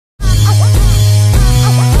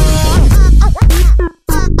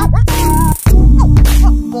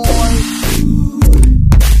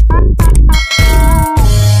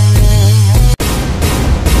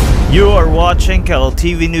are watching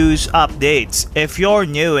KaelTv News Updates. If you're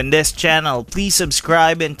new in this channel, please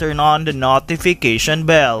subscribe and turn on the notification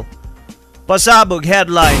bell. Pasabog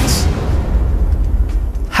headlines.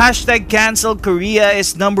 Hashtag cancel Korea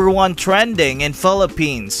is #1 trending in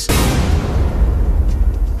Philippines.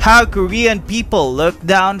 How Korean people look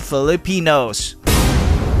down Filipinos.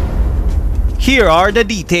 Here are the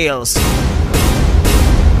details.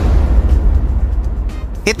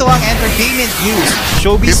 Ito ang entertainment news.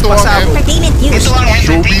 Showbiz pasabog. Entertainment news. Ito ang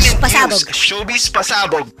Showbiz pasabog. Showbiz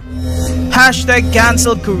pasabog. Hashtag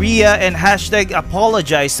cancel Korea and hashtag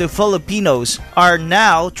apologize to Filipinos are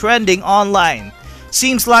now trending online.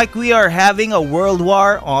 Seems like we are having a world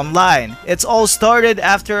war online. It's all started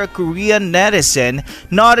after a Korean netizen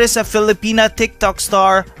noticed a Filipina TikTok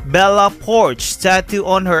star Bella Porch tattoo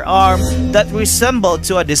on her arm that resembled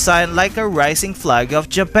to a design like a rising flag of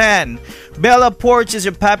Japan. Bella Porch is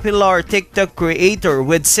a popular TikTok creator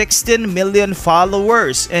with 16 million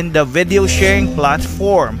followers in the video sharing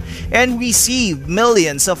platform and received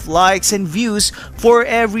millions of likes and views for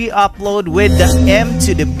every upload, with the M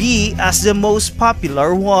to the B as the most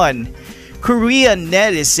popular one. Korean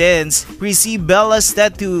netizens perceive Bella's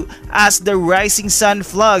tattoo as the rising sun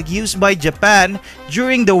flag used by Japan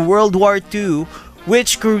during the World War II,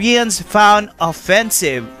 which Koreans found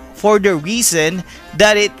offensive for the reason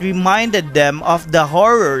that it reminded them of the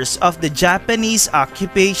horrors of the Japanese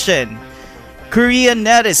occupation. Korean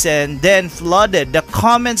netizens then flooded the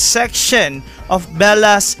comment section of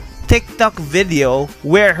Bella's TikTok video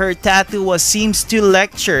where her tattoo was seen to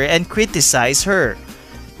lecture and criticize her.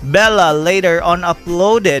 Bella later on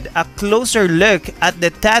uploaded a closer look at the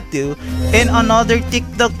tattoo in another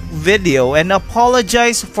TikTok video and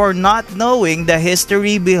apologized for not knowing the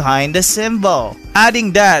history behind the symbol, adding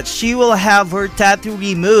that she will have her tattoo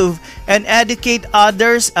removed and educate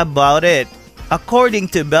others about it. According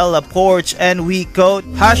to Bella Porch, and we quote,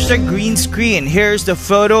 hashtag green screen, here's the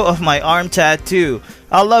photo of my arm tattoo.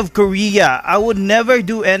 I love Korea. I would never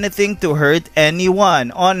do anything to hurt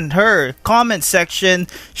anyone. On her comment section,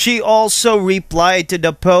 she also replied to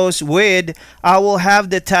the post with, I will have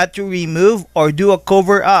the tattoo removed or do a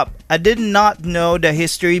cover up. I did not know the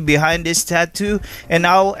history behind this tattoo and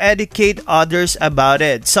I will educate others about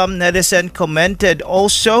it. Some netizen commented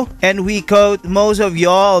also, and we quote, most of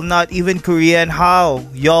y'all not even Korean, how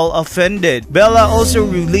y'all offended. Bella also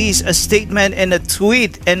released a statement in a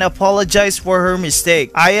tweet and apologized for her mistake.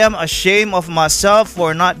 I am ashamed of myself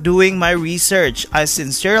for not doing my research. I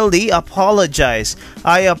sincerely apologize.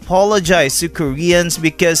 I apologize to Koreans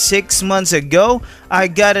because 6 months ago, I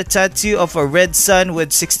got a tattoo of a red sun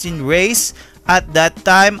with 16 rays. At that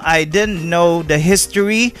time, I didn't know the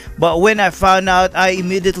history, but when I found out, I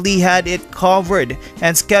immediately had it covered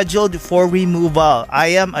and scheduled for removal.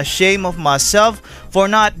 I am ashamed of myself for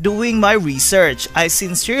not doing my research. I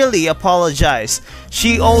sincerely apologize.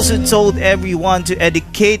 She also told everyone to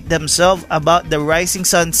educate themselves about the rising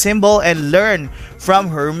sun symbol and learn from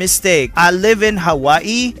her mistake. I live in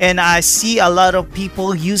Hawaii and I see a lot of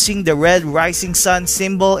people using the red rising sun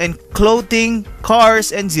symbol in clothing,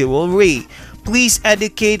 cars, and jewelry. Please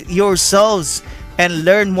educate yourselves and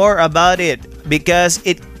learn more about it because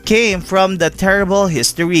it came from the terrible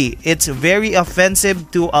history. It's very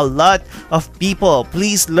offensive to a lot of people.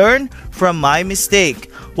 Please learn from my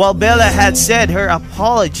mistake. While Bella had said her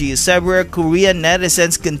apology, several Korean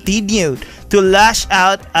netizens continued to lash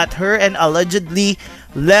out at her and allegedly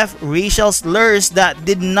left racial slurs that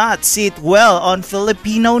did not sit well on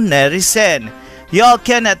Filipino netizen. Y'all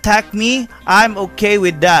can attack me, I'm okay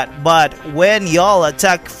with that, but when y'all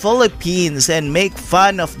attack Philippines and make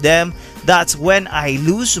fun of them, that's when I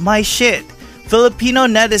lose my shit. Filipino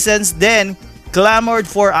netizens then clamored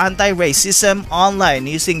for anti-racism online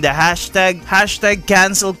using the hashtag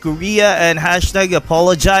cancel Korea and hashtag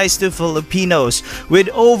apologize to Filipinos, with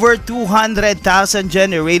over 200,000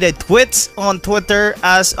 generated tweets on Twitter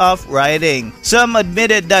as of writing. Some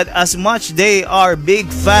admitted that as much they are big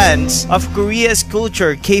fans of Korea's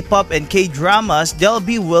culture, K-pop and K-dramas, they'll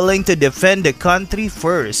be willing to defend the country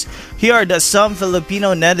first. Here are the some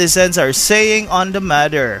Filipino netizens are saying on the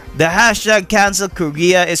matter. The hashtag cancel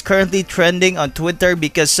Korea is currently trending on Twitter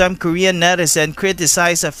because some Korean netizen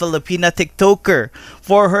criticized a Filipina TikToker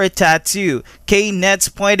for her tattoo. K-Nets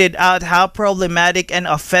pointed out how problematic and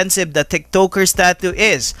offensive the TikToker's tattoo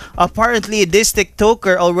is. Apparently, this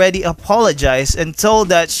TikToker already apologized and told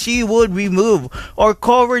that she would remove or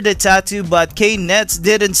cover the tattoo, but K-Nets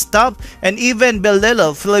didn't stop and even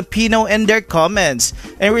belittle Filipino in their comments.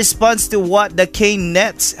 In response to what the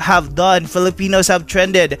K-Nets have done, Filipinos have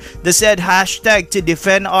trended the said hashtag to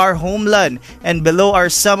defend our homeland, and below are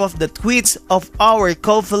some of the tweets of our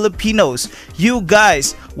co-Filipinos. You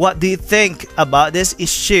guys, what do you think about this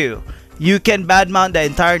issue? You can badmouth the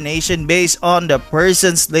entire nation based on the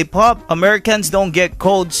person's slip-up. Americans don't get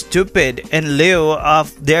called stupid in lieu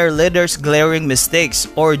of their leaders' glaring mistakes,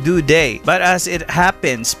 or do they? But as it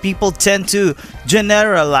happens, people tend to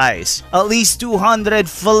generalize. At least 200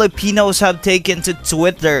 Filipinos have taken to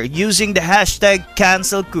Twitter using the hashtag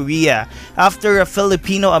 #CancelKorea after a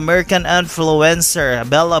Filipino-American influencer,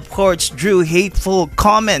 Bella Porch, drew hateful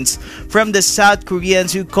comments from the South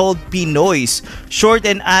Koreans who called Pinoys short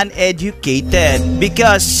and uneducated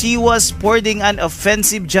because she was sporting an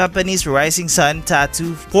offensive Japanese rising sun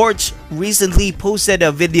tattoo. Porch recently posted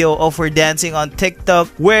a video of her dancing on TikTok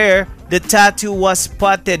where the tattoo was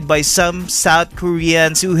spotted by some South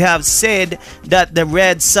Koreans who have said that the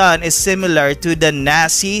red sun is similar to the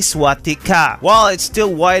Nazi swastika. While it's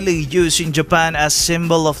still widely used in Japan as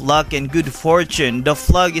symbol of luck and good fortune, the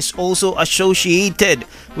flag is also associated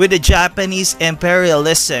with the Japanese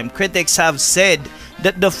imperialism. Critics have said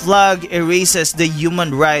that the flag erases the human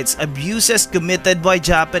rights abuses committed by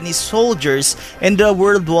Japanese soldiers in the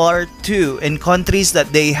World War II in countries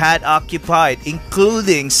that they had occupied,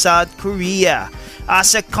 including South Korea.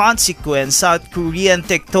 As a consequence, South Korean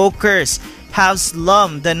TikTokers have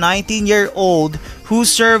slammed the 19-year-old who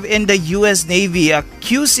served in the US Navy,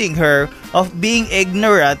 accusing her of being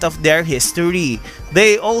ignorant of their history.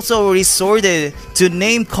 They also resorted to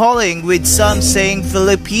name-calling, with some saying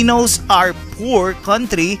Filipinos are poor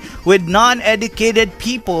country with non-educated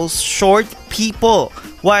people, short people.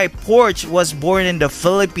 While Porch was born in the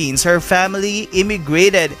Philippines, her family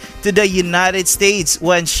immigrated to the United States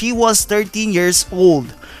when she was 13 years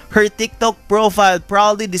old. Her TikTok profile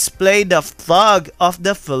proudly displayed the flag of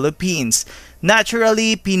the Philippines.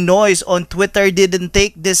 Naturally, Pinoys on Twitter didn't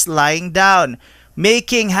take this lying down,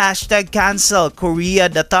 making hashtag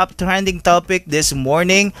 #CancelKorea the top trending topic this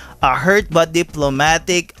morning. A hurt but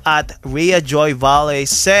diplomatic at Rhea Joy Valley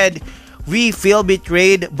said, "We feel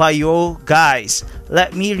betrayed by you guys.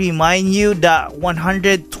 Let me remind you that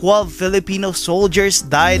 112 Filipino soldiers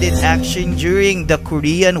died in action during the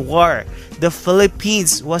Korean War. The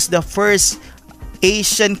Philippines was the first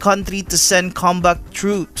Asian country to send combat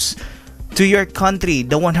troops to your country.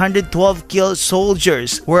 The 112 killed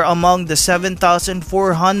soldiers were among the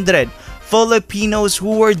 7,400 Filipinos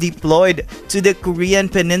who were deployed to the Korean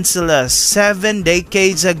Peninsula 7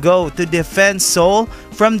 decades ago to defend Seoul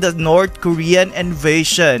from the North Korean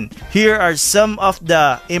invasion." Here are some of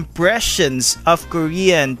the impressions of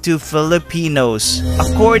Korean to Filipinos.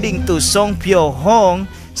 According to Song Pyo Hong,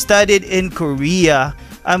 studied in Korea,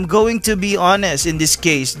 "I'm going to be honest in this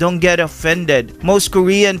case, don't get offended. Most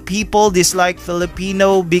Korean people dislike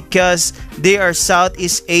Filipino because they are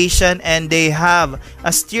Southeast Asian and they have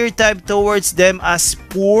a stereotype towards them as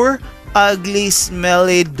poor, ugly,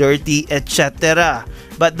 smelly, dirty, etc.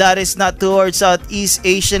 But that is not towards Southeast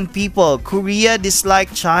Asian people. Korea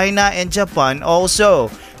dislike China and Japan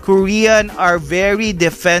also. Korean are very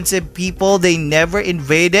defensive people. They never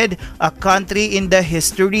invaded a country in the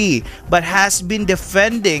history, but has been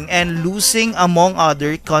defending and losing among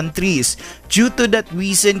other countries. Due to that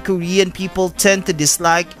reason, Korean people tend to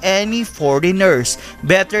dislike any foreigners.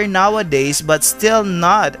 Better nowadays, but still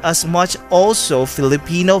not as much. Also,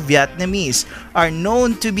 Filipino Vietnamese are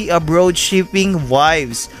known to be abroad shipping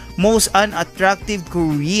wives. Most unattractive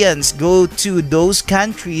Koreans go to those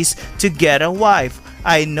countries to get a wife.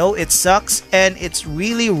 I know it sucks and it's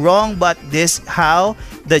really wrong, but this how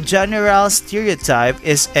the general stereotype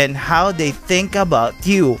is and how they think about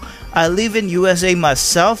you. I live in USA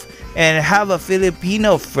myself and have a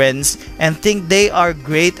Filipino friends and think they are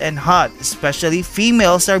great and hot. Especially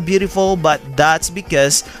females are beautiful, but that's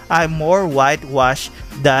because I'm more whitewashed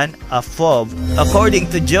than a phobe."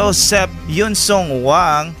 According to Joseph Yunsong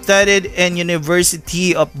Wang, studied in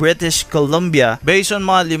University of British Columbia, based on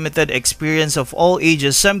my limited experience of all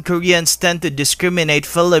ages, some Koreans tend to discriminate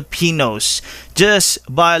Filipinos just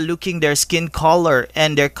by looking their skin color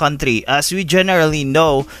and their country. As we generally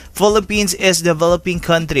know, Philippines is a developing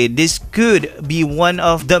country. this could be one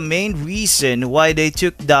of the main reason why they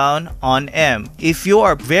took down on M. If you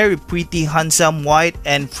are very pretty, handsome, white,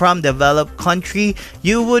 and from developed country,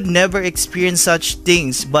 you would never experience such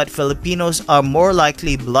things, but Filipinos are more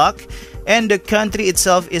likely black, and the country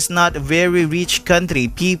itself is not a very rich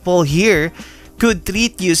country. People here could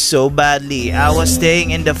treat you so badly. I was staying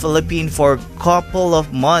in the Philippines for a couple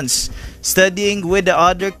of months, studying with the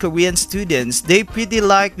other Korean students. They pretty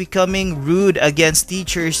like becoming rude against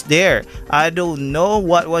teachers there. I don't know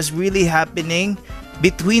what was really happening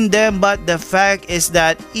between them, but the fact is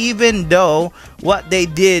that even though what they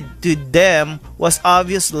did to them was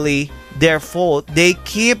obviously their fault, they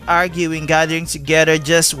keep arguing, gathering together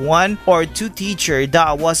just one or two teacher.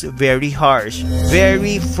 That was very harsh.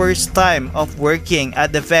 Very first time of working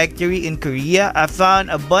at the factory in Korea, I found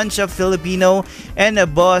a bunch of Filipino and a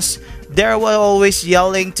boss there were always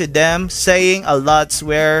yelling to them, saying a lot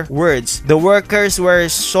swear words. The workers were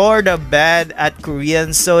sorta bad at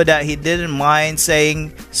Korean, so that he didn't mind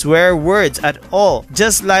saying swear words at all,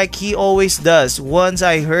 just like he always does. Once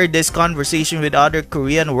I heard this conversation with other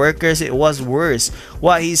Korean workers, it was worse.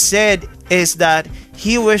 What he said is that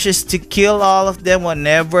he wishes to kill all of them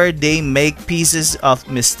whenever they make pieces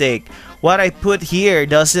of mistake. What I put here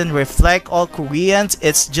doesn't reflect all Koreans,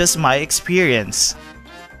 it's just my experience.